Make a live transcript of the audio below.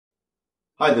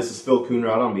Hi, this is Phil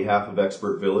Coonrod on behalf of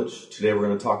Expert Village. Today we're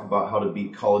going to talk about how to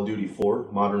beat Call of Duty 4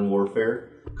 Modern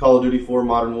Warfare. Call of Duty 4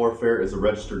 Modern Warfare is a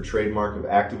registered trademark of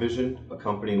Activision, a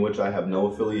company in which I have no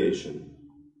affiliation.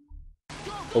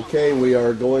 Okay, we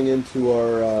are going into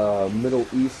our Middle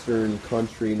Eastern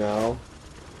country now,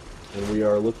 and we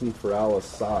are looking for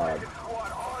Al-Assad.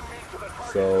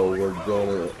 So we're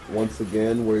gonna, once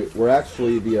again, we're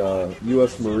actually the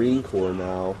U.S. Marine Corps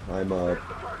now. I'm a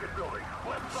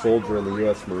soldier in the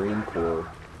U.S. Marine Corps,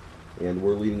 and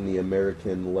we're leading the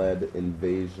American-led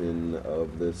invasion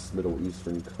of this Middle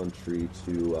Eastern country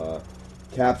to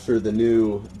capture the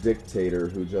new dictator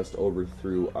who just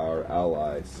overthrew our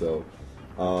ally. So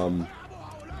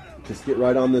just get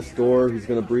right on this door. He's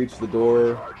going to breach the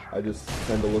door. I just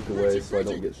tend to look away so I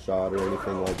don't get shot or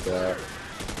anything like that.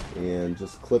 And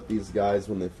just clip these guys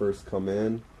when they first come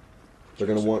in. They're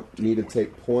going to want me to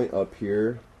take point up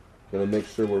here. Going to make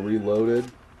sure we're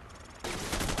reloaded.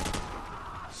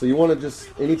 So you want to just,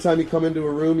 anytime you come into a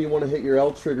room, you want to hit your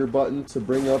L trigger button to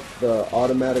bring up the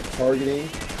automatic targeting.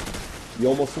 You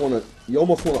almost want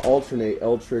to alternate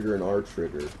L trigger and R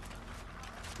trigger.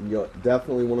 You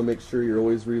definitely want to make sure you're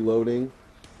always reloading.